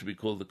 which used to be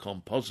called the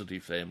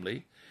Compositae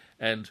family,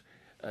 and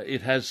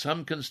it has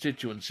some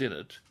constituents in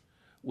it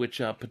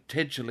which are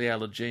potentially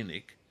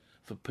allergenic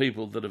for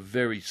people that are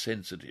very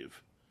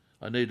sensitive.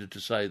 I needed to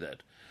say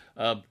that.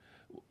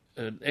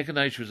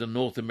 Echinacea is a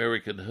North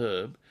American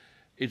herb.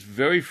 It's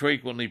very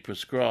frequently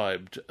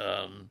prescribed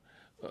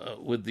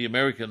with the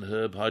American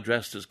herb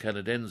Hydrastis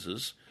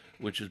canadensis,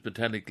 which is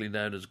botanically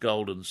known as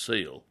golden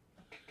seal.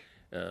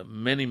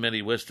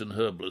 Many Western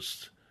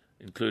herbalists,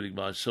 including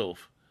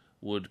myself,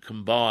 would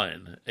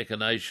combine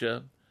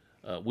echinacea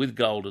with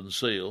golden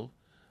seal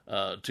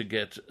to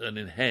get an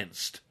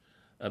enhanced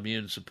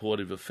immune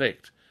supportive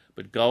effect.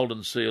 But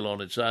golden seal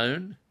on its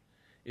own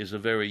is a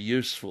very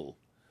useful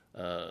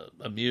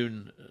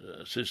immune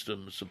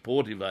system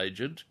supportive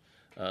agent,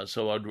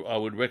 so I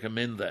would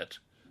recommend that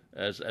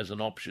as an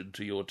option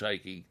to your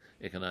taking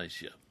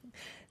echinacea.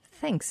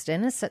 Thanks,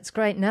 Dennis. That's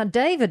great. Now,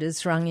 David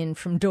has rung in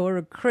from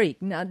Dora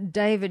Creek. Now,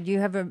 David, you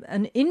have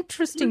an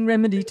interesting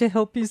remedy to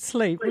help you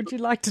sleep. Would you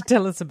like to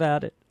tell us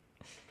about it?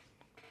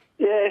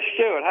 Yeah,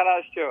 Stuart.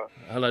 Hello, Stuart.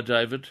 Hello,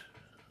 David.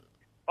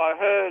 I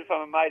heard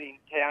from a mate in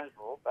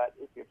Townsville that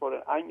if you put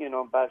an onion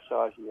on both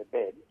sides of your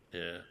bed,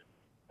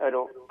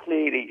 it'll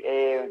clear the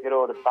air and get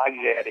all the bugs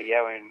out of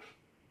you and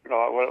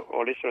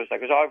all this sort of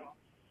stuff. Because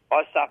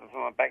I suffer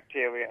from a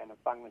bacteria and a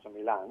fungus on my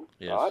lungs,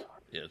 right?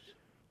 Yes.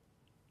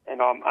 And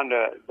I'm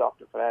under a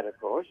doctor for that, of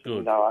course.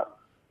 Good.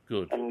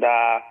 Good. And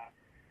I've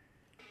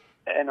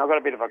got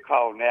a bit of a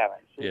cold now,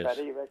 actually. Yes.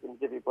 But he reckons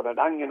if you put an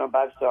onion on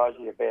both sides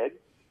of your bed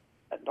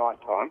at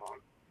night time,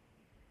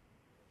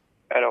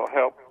 it'll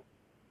help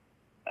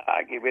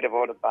get rid of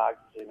all the bugs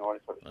and all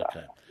that sort of stuff.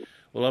 Okay.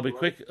 Well,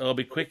 I'll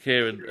be quick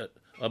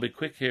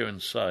here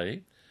and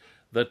say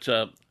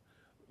that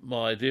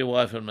my dear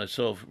wife and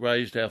myself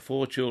raised our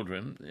 4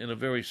 children in a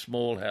very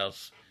small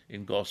house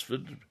in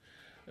Gosford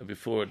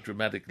before it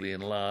dramatically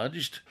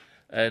enlarged,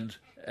 and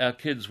our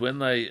kids, when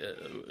they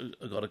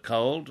got a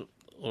cold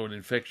or an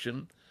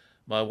infection,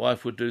 my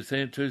wife would do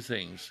 2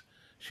 things.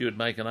 She would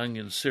make an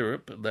onion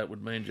syrup, and that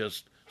would mean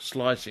just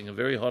slicing a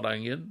very hot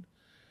onion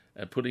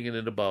and putting it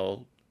in a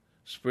bowl,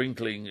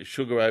 sprinkling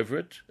sugar over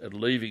it and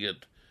leaving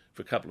it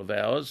for a couple of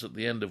hours, at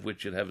the end of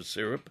which you'd have a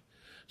syrup.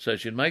 So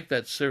she'd make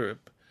that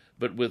syrup,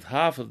 but with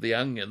half of the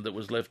onion that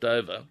was left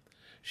over,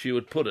 she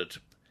would put it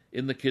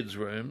in the kids'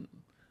 room,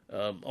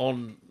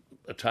 on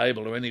a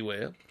table or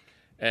anywhere,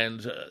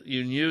 and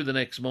you knew the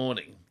next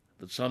morning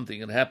that something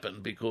had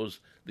happened because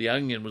the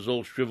onion was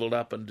all shriveled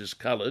up and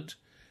discoloured.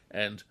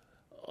 And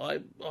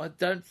I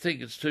don't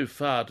think it's too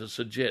far to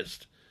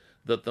suggest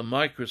that the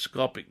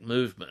microscopic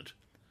movement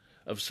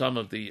of some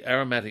of the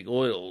aromatic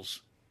oils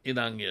in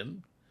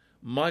onion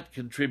might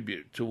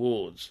contribute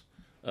towards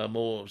a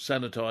more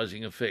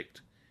sanitising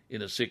effect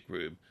in a sick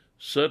room.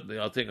 Certainly,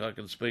 I think I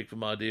can speak for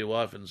my dear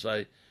wife and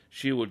say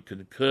she would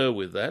concur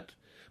with that,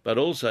 but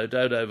also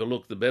don't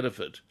overlook the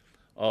benefit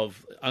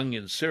of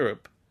onion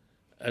syrup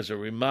as a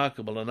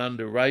remarkable and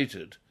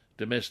underrated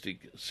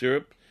domestic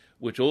syrup,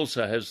 which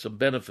also has some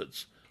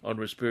benefits on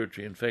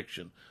respiratory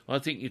infection. I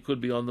think you could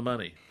be on the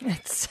money.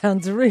 That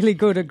sounds really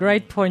good. A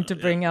great point to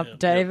bring up,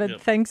 David.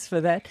 Thanks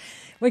for that.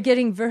 We're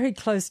getting very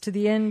close to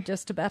the end,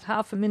 just about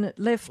half a minute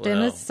left,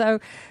 Dennis. So,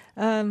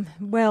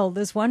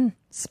 there's one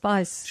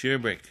spice.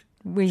 Turmeric.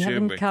 We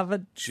haven't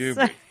covered.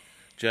 Turmeric.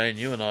 Jane,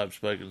 you and I have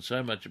spoken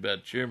so much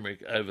about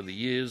turmeric over the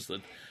years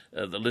that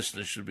the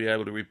listeners should be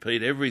able to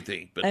repeat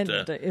everything. But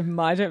it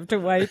might have to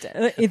wait.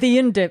 The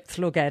in-depth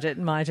look at it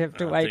might have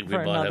to wait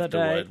for another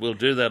day. We'll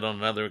do that on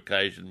another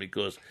occasion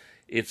because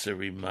it's a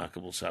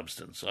remarkable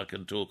substance. I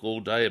can talk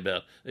all day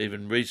about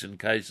even recent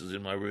cases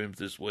in my rooms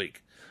this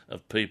week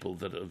of people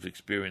that have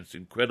experienced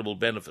incredible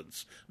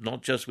benefits,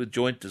 not just with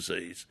joint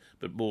disease,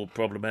 but more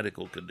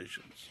problematical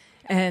conditions.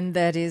 And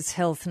that is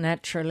Health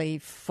Naturally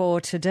for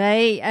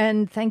today.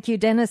 And thank you,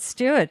 Dennis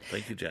Stewart.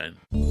 Thank you, Jane.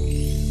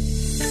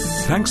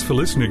 Thanks for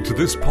listening to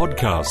this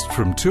podcast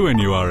from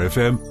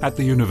 2NURFM at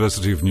the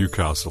University of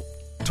Newcastle.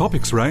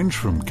 Topics range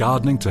from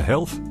gardening to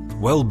health,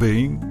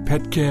 well-being,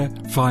 pet care,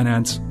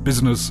 finance,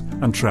 business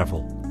and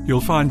travel. You'll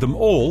find them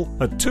all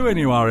at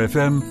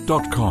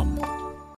 2NURFM.com.